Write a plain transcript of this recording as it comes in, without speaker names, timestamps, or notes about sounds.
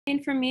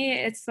mean, for me,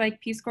 it's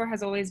like Peace Corps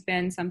has always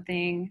been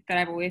something that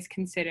I've always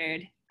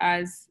considered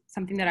as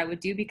something that I would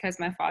do because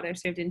my father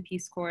served in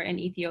Peace Corps in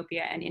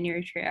Ethiopia and in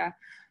Eritrea.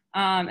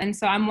 And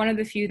so I'm one of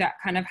the few that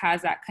kind of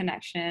has that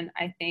connection,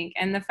 I think.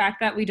 And the fact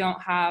that we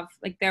don't have,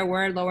 like, there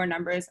were lower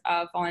numbers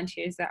of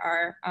volunteers that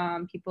are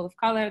people of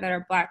color, that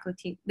are Black,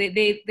 Latino,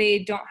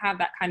 they don't have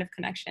that kind of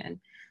connection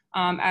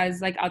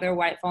as like other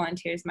white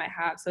volunteers might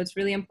have. So it's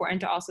really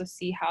important to also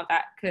see how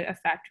that could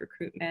affect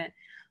recruitment.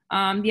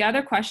 The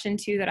other question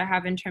too that I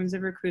have in terms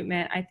of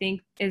recruitment, I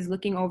think, is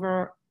looking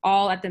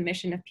overall at the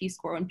mission of Peace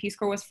Corps. When Peace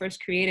Corps was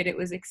first created, it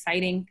was an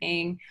exciting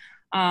thing.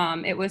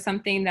 It was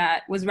something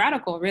that was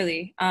radical,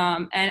 really.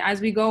 And as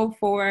we go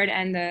forward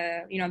and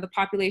the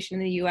population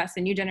in the US,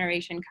 a new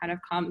generation kind of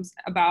comes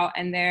about,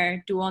 and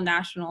they're dual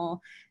national,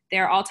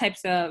 they're all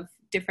types of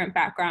different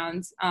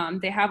backgrounds.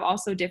 They have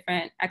also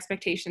different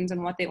expectations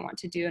on what they want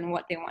to do and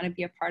what they want to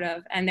be a part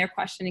of. And they're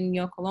questioning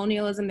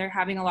neocolonialism. They're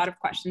having a lot of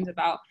questions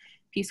about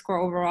Peace Corps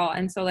overall.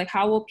 And so, like,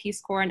 how will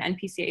Peace Corps and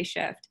NPCA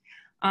shift?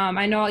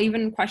 I know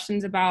even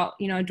questions about,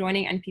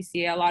 joining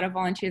NPCA, a lot of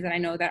volunteers that I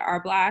know that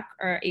are Black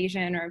or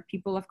Asian or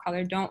people of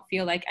color don't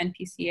feel like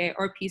NPCA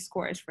or Peace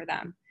Corps is for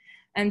them.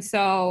 And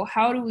so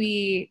how do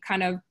we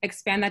kind of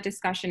expand that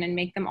discussion and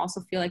make them also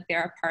feel like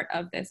they're a part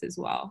of this as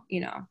well,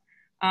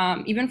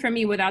 Even for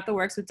me, without the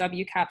works with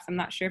WCAPS, I'm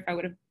not sure if I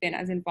would have been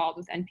as involved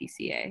with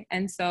NPCA.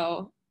 And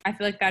so I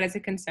feel like that is a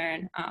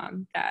concern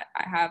that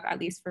I have, at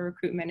least for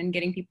recruitment and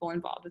getting people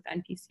involved with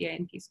NPCA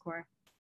and Peace Corps.